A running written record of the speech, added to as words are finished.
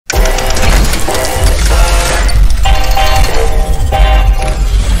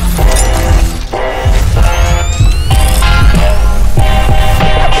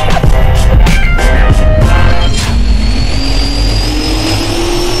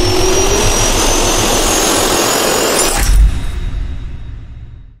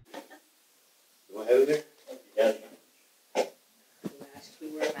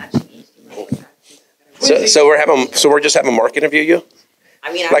So we're just having Mark interview you?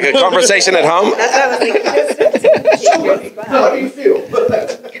 I mean, like a conversation at home? That's what I was thinking. How do you feel?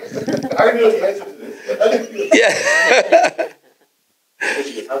 I already know the answer to this. Yeah.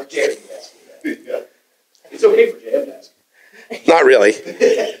 How dare you ask me that? It's okay for JM to ask. Not really.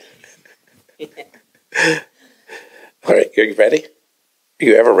 All right, are you ready? Are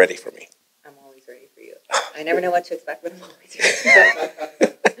you ever ready for me? I'm always ready for you. I never know what to expect, but I'm always ready.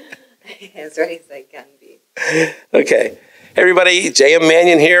 As ready as I can be. Okay. Hey everybody, JM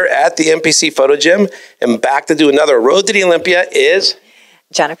Manion here at the MPC Photo Gym, and back to do another Road to the Olympia is...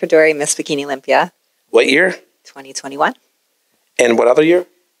 Jennifer Dorie, Miss Bikini Olympia. What year? 2021. And what other year?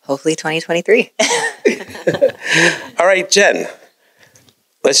 Hopefully 2023. All right, Jen,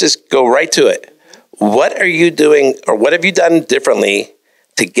 let's just go right to it. What are you doing, or what have you done differently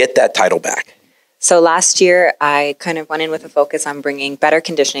to get that title back? So last year, I kind of went in with a focus on bringing better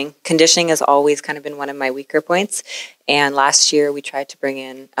conditioning. Conditioning has always kind of been one of my weaker points. And last year, we tried to bring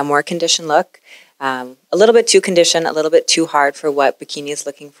in a more conditioned look. A little bit too conditioned, a little bit too hard for what bikini is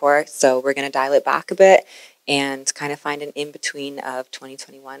looking for. So we're going to dial it back a bit and kind of find an in-between of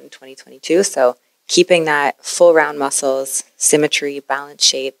 2021 and 2022. So keeping that full round muscles, symmetry, balanced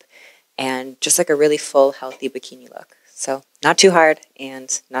shape, and just like a really full, healthy bikini look. So not too hard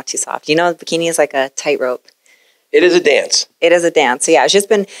and not too soft. You know, bikini is like a tightrope. It is a dance. It is a dance. So yeah, I've just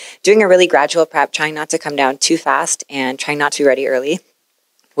been doing a really gradual prep, trying not to come down too fast and trying not to be ready early,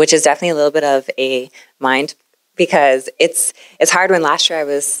 which is definitely a little bit of a mind because it's hard when last year I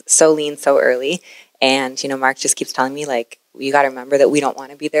was so lean so early. And, you know, Mark just keeps telling me, like, you got to remember that we don't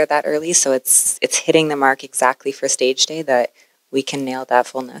want to be there that early. So it's hitting the mark exactly for stage day that we can nail that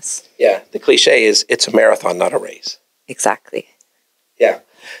fullness. Yeah, the cliche is it's a marathon, not a race. Exactly. Yeah.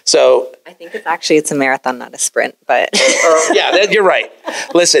 So I think it's a marathon, not a sprint, but yeah, you're right.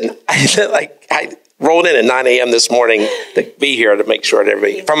 Listen, I rolled in at 9 a.m. this morning to be here to make sure that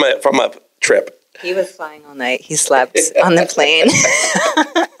everybody from a trip. He was flying all night. He slept on the plane.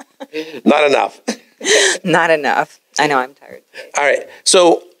 Not enough. Not enough. I know I'm tired today. All right.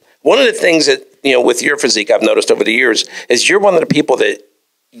 So one of the things that, you know, with your physique I've noticed over the years is you're one of the people that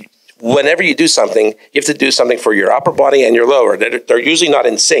whenever you do something, you have to do something for your upper body and your lower. They're usually not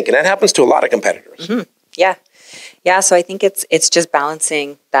in sync, and that happens to a lot of competitors. Mm-hmm. Yeah. Yeah, so I think it's just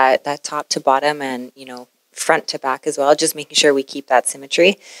balancing that top to bottom and, you know, front to back as well, just making sure we keep that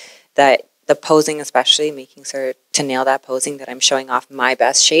symmetry, that the posing especially, making sure to nail that posing, that I'm showing off my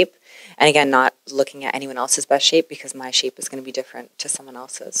best shape. And again, not looking at anyone else's best shape because my shape is going to be different to someone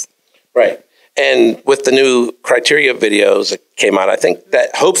else's. Right. And with the new criteria videos that came out, I think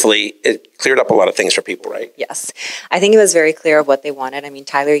that hopefully it cleared up a lot of things for people, right? Yes. I think it was very clear of what they wanted. I mean,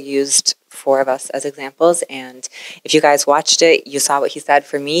 Tyler used 4 of us as examples. And if you guys watched it, you saw what he said.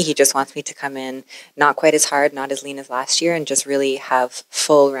 For me, he just wants me to come in not quite as hard, not as lean as last year, and just really have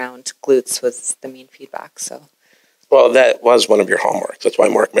full round glutes was the main feedback. So. Well, that was one of your hallmarks. That's why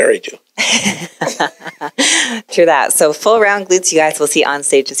Mark married you. True that. So full round glutes you guys will see on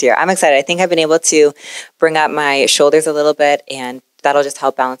stage this year. I'm excited. I think I've been able to bring up my shoulders a little bit, and that'll just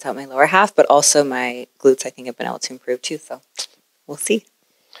help balance out my lower half, but also my glutes I think I've been able to improve too. So we'll see.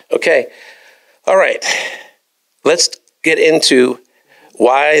 Okay. All right. Let's get into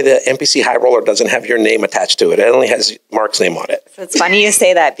why the MPC High Roller doesn't have your name attached to it. It only has Mark's name on it. So it's funny you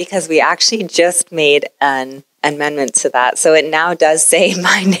say that because we actually just made an amendment to that. So it now does say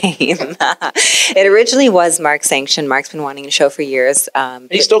my name. It originally was Mark's sanction. Mark's been wanting to show for years.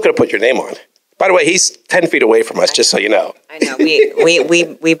 He still could have put your name on. By the way, he's 10 feet away from us, just so you know. I know.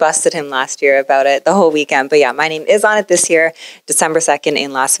 We busted him last year about it the whole weekend. But yeah, my name is on it this year, December 2nd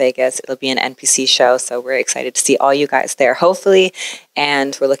in Las Vegas. It'll be an NPC show. So we're excited to see all you guys there, hopefully.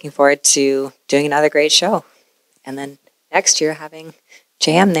 And we're looking forward to doing another great show. And then next year having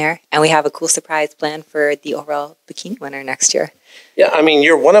JM there. And we have a cool surprise planned for the overall bikini winner next year. Yeah, I mean,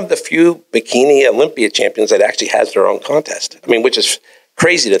 you're one of the few Bikini Olympia champions that actually has their own contest. I mean, which is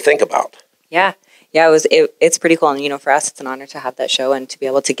crazy to think about. Yeah. Yeah, it's pretty cool. And, you know, for us, it's an honor to have that show and to be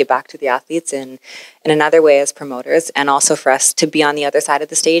able to give back to the athletes in another way as promoters, and also for us to be on the other side of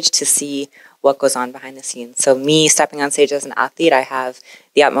the stage to see what goes on behind the scenes. So me stepping on stage as an athlete, I have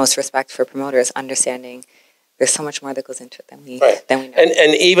the utmost respect for promoters, understanding there's so much more that goes into it than we know.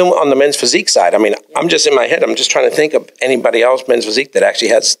 And even on the men's physique side, I mean, I'm just in my head, I'm just trying to think of anybody else men's physique that actually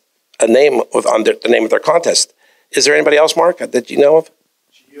has a name on the name of their contest. Is there anybody else, Mark, that you know of?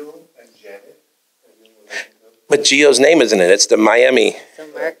 But Gio's name isn't in it. It's the Miami. So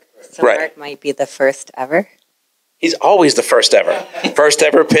Mark might be the first ever. He's always the first ever. First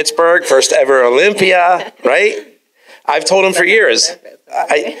ever Pittsburgh, first ever Olympia, right? I've told him for years.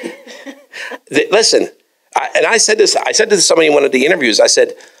 Listen, I said this to somebody in one of the interviews. I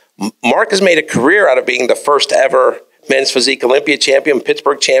said, Mark has made a career out of being the first ever men's physique Olympia champion,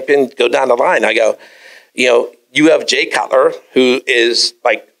 Pittsburgh champion, go down the line. I go, you know, you have Jay Cutler, who is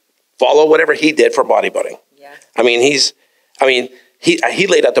like, follow whatever he did for bodybuilding. Yeah. I mean, he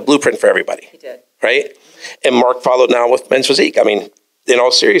laid out the blueprint for everybody. He did. Right? And Mark followed now with men's physique. I mean, in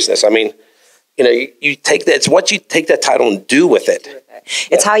all seriousness, I mean, you know, you take that, it's what you take that title and do with it.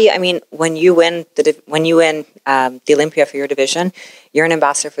 It's how you, I mean, when you win the Olympia for your division, you're an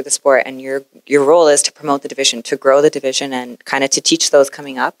ambassador for the sport, and your role is to promote the division, to grow the division, and kind of to teach those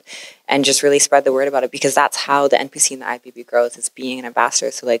coming up and just really spread the word about it, because that's how the NPC and the IFBB grows, is being an ambassador.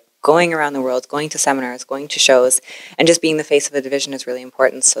 So like going around the world, going to seminars, going to shows, and just being the face of the division is really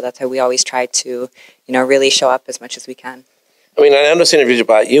important. So that's how we always try to, you know, really show up as much as we can. I mean, I know this interview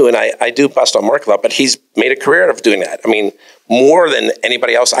about you, and I do bust on Mark a lot, but he's made a career out of doing that. I mean, more than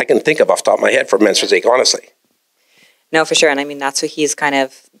anybody else I can think of off the top of my head for men's physique, honestly. No, for sure. And I mean, that's what he's kind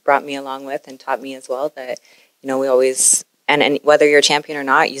of brought me along with and taught me as well, that, you know, we always, and whether you're a champion or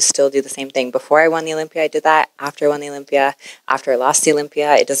not, you still do the same thing. Before I won the Olympia, I did that. After I won the Olympia, after I lost the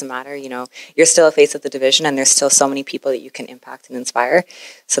Olympia, it doesn't matter. You know, you're still a face of the division, and there's still so many people that you can impact and inspire.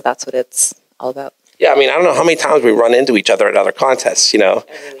 So that's what it's all about. Yeah, I mean, I don't know how many times we run into each other at other contests, you know.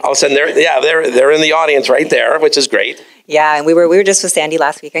 All of a sudden, they're in the audience right there, which is great. Yeah, and we were just with Sandy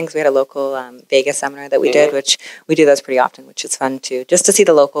last weekend because we had a local Vegas seminar that we did, which we do those pretty often, which is fun too, just to see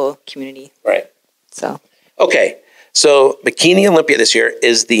the local community. Right. So. Okay, so Bikini Olympia this year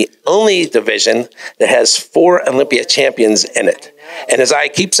is the only division that has 4 Olympia champions in it. And as I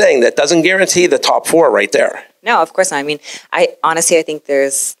keep saying, that doesn't guarantee the top 4 right there. No, of course not. I mean, I think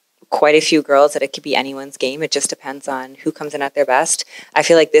there's quite a few girls that it could be anyone's game. It just depends on who comes in at their best. I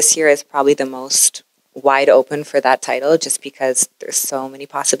feel like this year is probably the most wide open for that title, just because there's so many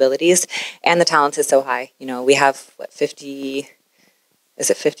possibilities and the talent is so high. You know, we have 52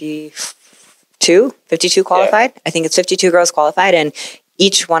 qualified? Yeah. I think it's 52 girls qualified, and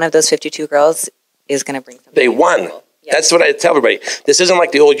each one of those 52 girls is going to bring something. They won. Yeah. That's what I tell everybody. This isn't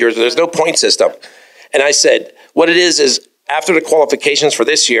like the old years. There's no point system. And I said, what it is after the qualifications for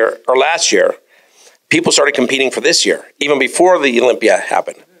this year or last year, people started competing for this year, even before the Olympia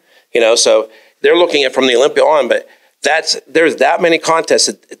happened. You know, so they're looking at from the Olympia on, but there's that many contests,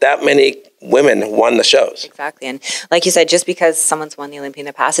 that many women won the shows. Exactly. And like you said, just because someone's won the Olympia in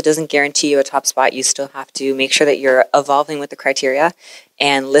the past, it doesn't guarantee you a top spot. You still have to make sure that you're evolving with the criteria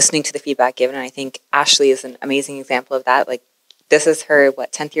and listening to the feedback given. And I think Ashley is an amazing example of that. Like, this is her,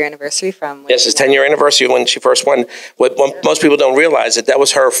 10th year anniversary from? Yes, it's 10-year anniversary when she first won. What most people don't realize that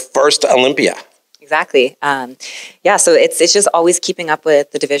was her first Olympia. Exactly. Yeah, so it's just always keeping up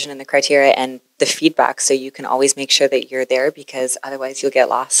with the division and the criteria and the feedback, so you can always make sure that you're there, because otherwise you'll get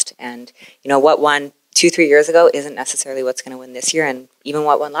lost. And, you know, what won 2-3 years ago isn't necessarily what's going to win this year, and even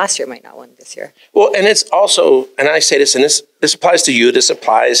what won last year might not win this year. Well, and it's also, and I say this, and this applies to you, this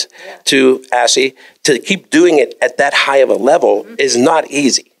applies to Ashley, to keep doing it at that high of a level is not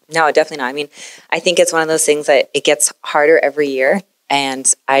easy. No, definitely not. I mean, I think it's one of those things that it gets harder every year,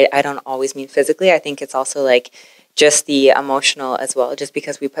 and I don't always mean physically. I think it's also like just the emotional as well, just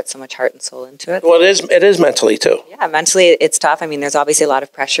because we put so much heart and soul into it. Well, it is mentally too. Yeah, mentally it's tough. I mean, there's obviously a lot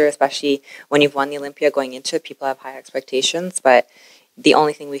of pressure, especially when you've won the Olympia going into it. People have high expectations, but the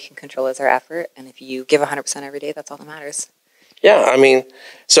only thing we can control is our effort. And if you give 100% every day, that's all that matters. Yeah, I mean,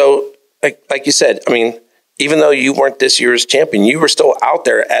 so like you said, I mean, even though you weren't this year's champion, you were still out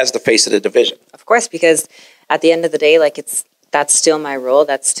there as the face of the division. Of course, because at the end of the day, like that's still my role.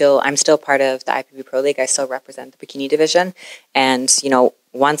 I'm still part of the IFBB Pro League. I still represent the bikini division. And, you know,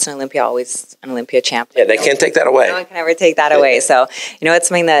 once an Olympia, always an Olympia champ. Yeah, they can't take that away. No one can ever take that away. So, you know, it's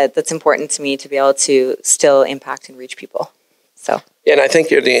something that's important to me to be able to still impact and reach people. So. Yeah, and I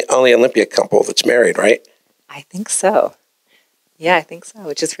think you're the only Olympia couple that's married, right? I think so. Yeah, I think so,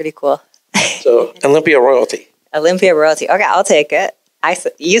 which is pretty cool. So, Olympia royalty. Olympia royalty. Okay, I'll take it.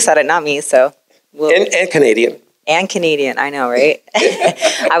 You said it, not me, so. And Canadian. And Canadian, I know, right?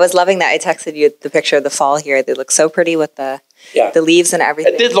 I was loving that. I texted you the picture of the fall here. They look so pretty with the leaves and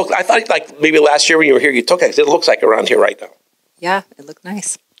everything. It did look, I thought like maybe last year when you were here, you took it. It looks like around here right now. Yeah, it looked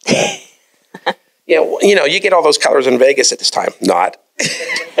nice. Yeah, well, you know, you get all those colors in Vegas at this time. Not.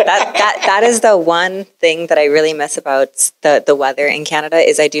 That is the one thing that I really miss about the weather in Canada,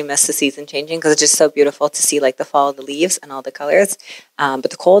 is I do miss the season changing, because it's just so beautiful to see like the fall of the leaves and all the colors.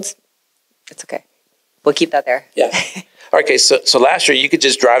 But the cold, it's okay. We'll keep that there. Yeah. Okay, so last year you could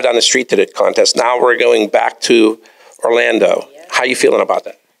just drive down the street to the contest. Now we're going back to Orlando. Yeah. How are you feeling about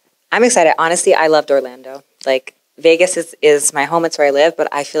that? I'm excited. Honestly, I loved Orlando. Like, Vegas is my home. It's where I live, but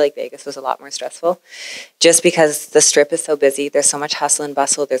I feel like Vegas was a lot more stressful just because the strip is so busy. There's so much hustle and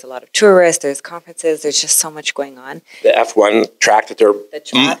bustle. There's a lot of tourists. There's conferences. There's just so much going on. The F1 track that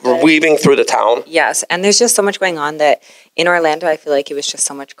they're weaving through the town. Yes. And there's just so much going on that in Orlando, I feel like it was just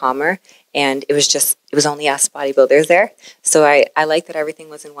so much calmer. And it was only us bodybuilders there. So I like that everything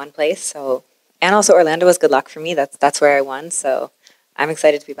was in one place. So, and also Orlando was good luck for me. That's where I won. So I'm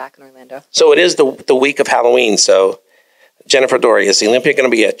excited to be back in Orlando. So it is the week of Halloween. So Jennifer Dorie, is the Olympia going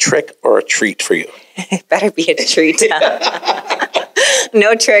to be a trick or a treat for you? It better be a treat.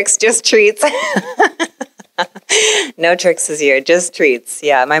 No tricks, just treats. No tricks this year, just treats.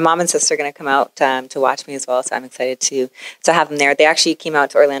 Yeah, my mom and sister are going to come out to watch me as well, so I'm excited to have them there. They actually came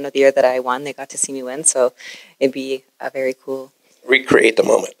out to Orlando the year that I won. They got to see me win, so it'd be a very cool... Recreate the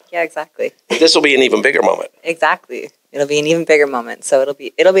moment. Yeah, exactly. This will be an even bigger moment. Exactly. It'll be an even bigger moment, so it'll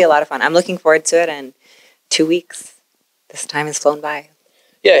be a lot of fun. I'm looking forward to it, and 2 weeks. This time has flown by.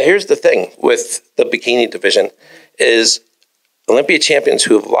 Yeah, here's the thing with the bikini division is Olympia champions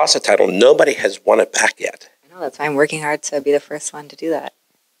who have lost a title, nobody has won it back yet. I know, that's why I'm working hard to be the first one to do that.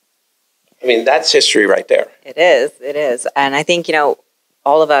 I mean, that's history right there. It is. And I think,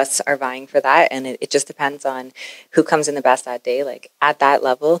 all of us are vying for that, and it just depends on who comes in the best that day. Like, at that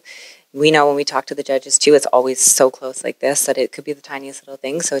level, we know when we talk to the judges, too, it's always so close like this that it could be the tiniest little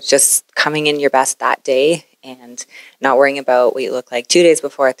thing. So it's just coming in your best that day and not worrying about what you look like 2 days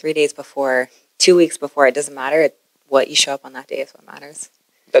before, 3 days before, 2 weeks before. It doesn't matter. What you show up on that day is what matters.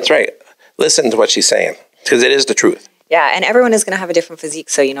 That's right. Listen to what she's saying, because it is the truth. Yeah, and everyone is going to have a different physique.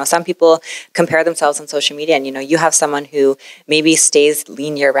 So, some people compare themselves on social media, and, you have someone who maybe stays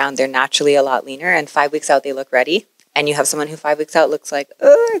lean year-round. They're naturally a lot leaner, and 5 weeks out, they look ready. And you have someone who 5 weeks out looks like,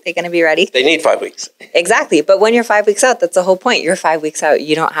 oh, are they going to be ready? They need 5 weeks. Exactly. But when you're 5 weeks out, that's the whole point. You're 5 weeks out.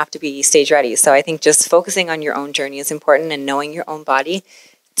 You don't have to be stage ready. So I think just focusing on your own journey is important and knowing your own body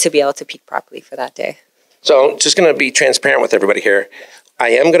to be able to peak properly for that day. So just going to be transparent with everybody here. I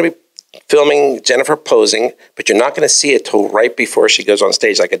am going to be filming Jennifer posing, but you're not going to see it till right before she goes on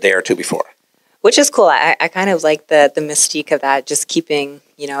stage, like a day or two before. Which is cool. I kind of like the mystique of that, just keeping,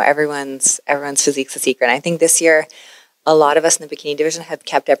 everyone's physique's a secret. And I think this year, a lot of us in the bikini division have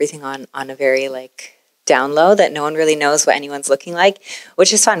kept everything on a very, down low, that no one really knows what anyone's looking like,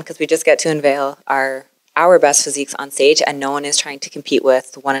 which is fun because we just get to unveil our best physiques on stage, and no one is trying to compete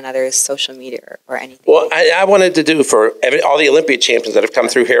with one another's social media or anything. Well, I wanted to do for all the Olympia champions that have come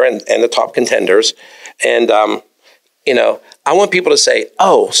through here and the top contenders, and I want people to say,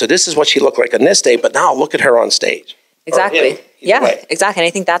 oh, so this is what she looked like on this day, but now look at her on stage. Exactly. Yeah, exactly. And I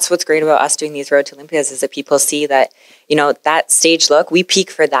think that's what's great about us doing these Road to Olympias is that people see that, that stage look, we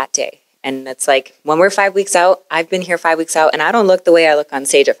peak for that day. And it's like when we're 5 weeks out, I've been here 5 weeks out, and I don't look the way I look on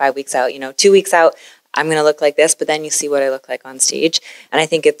stage at 5 weeks out. 2 weeks out, I'm going to look like this, but then you see what I look like on stage. And I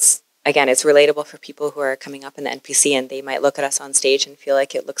think it's relatable for people who are coming up in the NPC, and they might look at us on stage and feel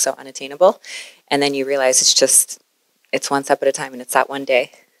like it looks so unattainable. And then you realize it's one step at a time, and it's that one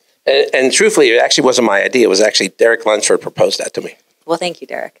day. And truthfully, it actually wasn't my idea. It was actually Derek Lunsford proposed that to me. Well, thank you,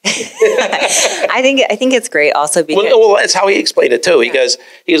 Derek. I think it's great also because... Well, that's how he explained it, too. He goes,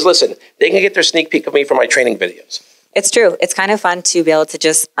 listen, they can get their sneak peek of me from my training videos. It's true. It's kind of fun to be able to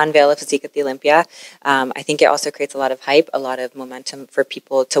just unveil a physique at the Olympia. I think it also creates a lot of hype, a lot of momentum for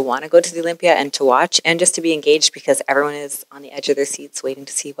people to want to go to the Olympia and to watch and just to be engaged because everyone is on the edge of their seats waiting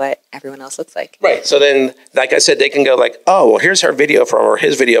to see what everyone else looks like. Right. So then, like I said, they can go like, oh, well, here's her video or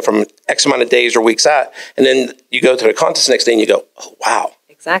his video from X amount of days or weeks out. And then you go to the contest next day and you go, oh, wow.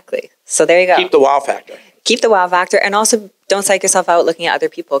 Exactly. So there you go. Keep the wow factor. Keep the wow factor. And also don't psych yourself out looking at other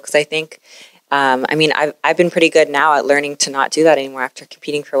people because I think... I've been pretty good now at learning to not do that anymore after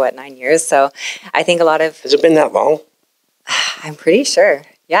competing for 9 years. So I think a lot of... Has it been that long? I'm pretty sure.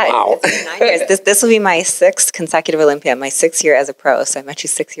 Yeah. Wow. It's been 9 years. This will be my 6th consecutive Olympia, my 6th year as a pro. So I met you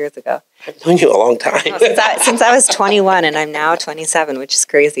 6 years ago. I've known you a long time. No, since I was 21 and I'm now 27, which is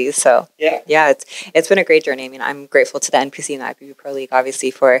crazy. So yeah, it's been a great journey. I mean, I'm grateful to the NPC and the IFBB Pro League,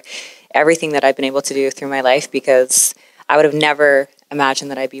 obviously, for everything that I've been able to do through my life because I would have never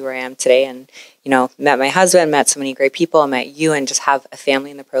imagined that I'd be where I am today and, met my husband, met so many great people, met you, and just have a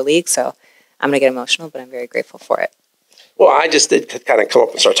family in the Pro League. So I'm going to get emotional, but I'm very grateful for it. Well, I just did kind of come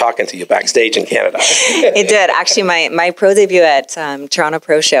up and start talking to you backstage in Canada. It did. Actually, my pro debut at Toronto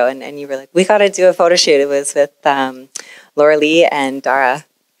Pro Show, and you were like, we got to do a photo shoot. It was with Laura Lee and Dorie.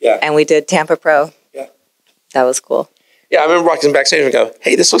 Yeah. And we did Tampa Pro. Yeah. That was cool. Yeah, I remember walking backstage and go,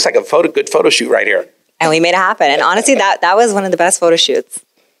 hey, this looks like a good photo shoot right here. And we made it happen. And honestly, that was one of the best photo shoots.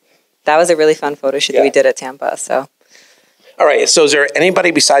 That was a really fun photo shoot that we did at Tampa. So, all All right. So is there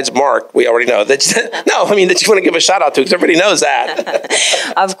anybody besides Mark, we already know, that that you want to give a shout out to, because everybody knows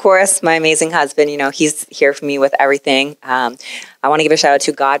that. Of course, my amazing husband, he's here for me with everything. I want to give a shout out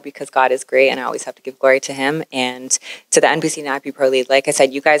to God, because God is great and I always have to give glory to him, and to the NPC NAPI Pro League. Like I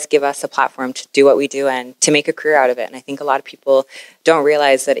said, you guys give us a platform to do what we do and to make a career out of it. And I think a lot of people don't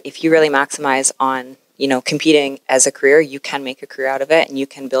realize that if you really maximize on competing as a career, you can make a career out of it and you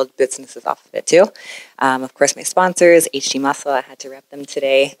can build businesses off of it too. Of course, my sponsors, HD Muscle, I had to rep them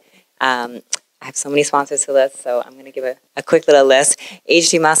today. I have so many sponsors to list, so I'm going to give a quick little list.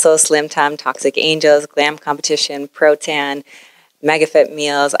 HD Muscle, Slim Tum, Toxic Angels, Glam Competition, Pro-Tan, MegaFit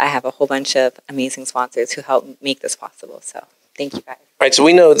Meals. I have a whole bunch of amazing sponsors who help make this possible. So thank you guys. All right, so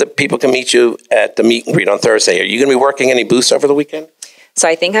we know that people can meet you at the meet and greet on Thursday. Are you going to be working any booths over the weekend? So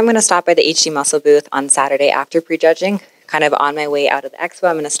I think I'm going to stop by the HD Muscle booth on Saturday after prejudging, kind of on my way out of the expo.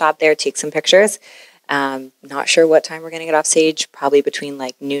 I'm going to stop there, take some pictures. Not sure what time we're going to get off stage, probably between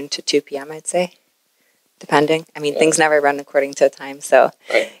like noon to 2 p.m., I'd say, depending. I mean, things never run according to time. So,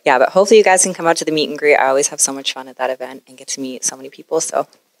 yeah, but hopefully you guys can come out to the meet and greet. I always have so much fun at that event and get to meet so many people, so...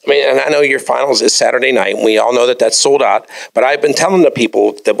 I mean, and I know your finals is Saturday night, and we all know that that's sold out, but I've been telling the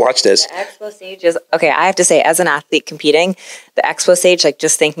people that watch this. The expo stage is, okay, I have to say, as an athlete competing, the expo stage, like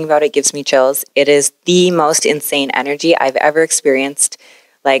just thinking about it gives me chills. It is the most insane energy I've ever experienced,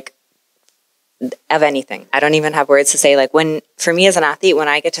 like, of anything. I don't even have words to say. Like, for me as an athlete, when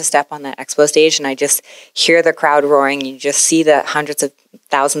I get to step on the expo stage and I just hear the crowd roaring, you just see the hundreds of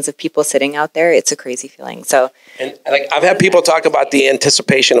thousands of people sitting out there, it's a crazy feeling. So, and like, I've had people talk about the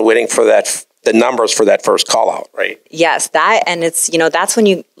anticipation of waiting for the numbers for that first call out, right? Yes, that, and it's, that's when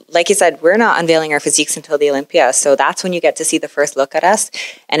you, like you said, we're not unveiling our physiques until the Olympia. So that's when you get to see the first look at us.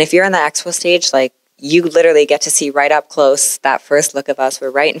 And if you're on the expo stage, like, you literally get to see right up close that first look of us.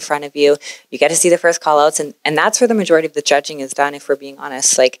 We're right in front of you. You get to see the first call outs. And that's where the majority of the judging is done, if we're being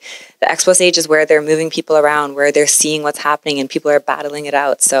honest. Like, the expo stage is where they're moving people around, where they're seeing what's happening and people are battling it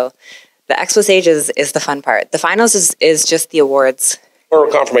out. So the expo stage is the fun part. The finals is just the awards. Or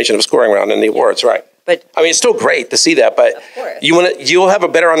a confirmation of a scoring round in the awards, right? But I mean, it's still great to see that, but you'll have a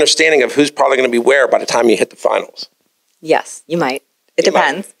better understanding of who's probably going to be where by the time you hit the finals. Yes, you might. It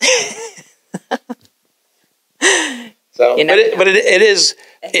depends. So, but it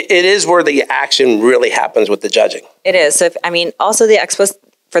is where the action really happens with the judging. It is. So, also the expo,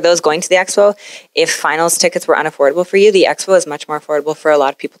 for those going to the expo, if finals tickets were unaffordable for you, the expo is much more affordable for a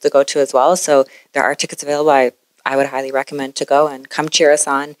lot of people to go to as well. So there are tickets available. I would highly recommend to go and come cheer us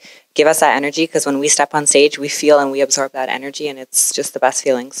on, give us that energy, because when we step on stage, we feel and we absorb that energy, and it's just the best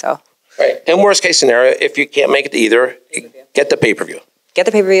feeling. So, right. And worst case scenario, if you can't make it to either, get the pay-per-view. Get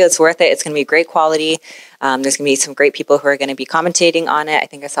the pay-per-view. It's worth it. It's going to be great quality. There's going to be some great people who are going to be commentating on it. I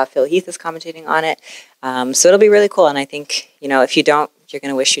think I saw Phil Heath is commentating on it. So it'll be really cool. And I think, if you don't, you're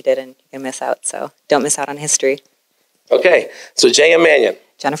going to wish you did and you're going to miss out. So don't miss out on history. Okay. So J.M. Manion.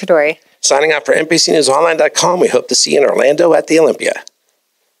 Jennifer Dorie. Signing out for NPCNewsOnline.com. We hope to see you in Orlando at the Olympia.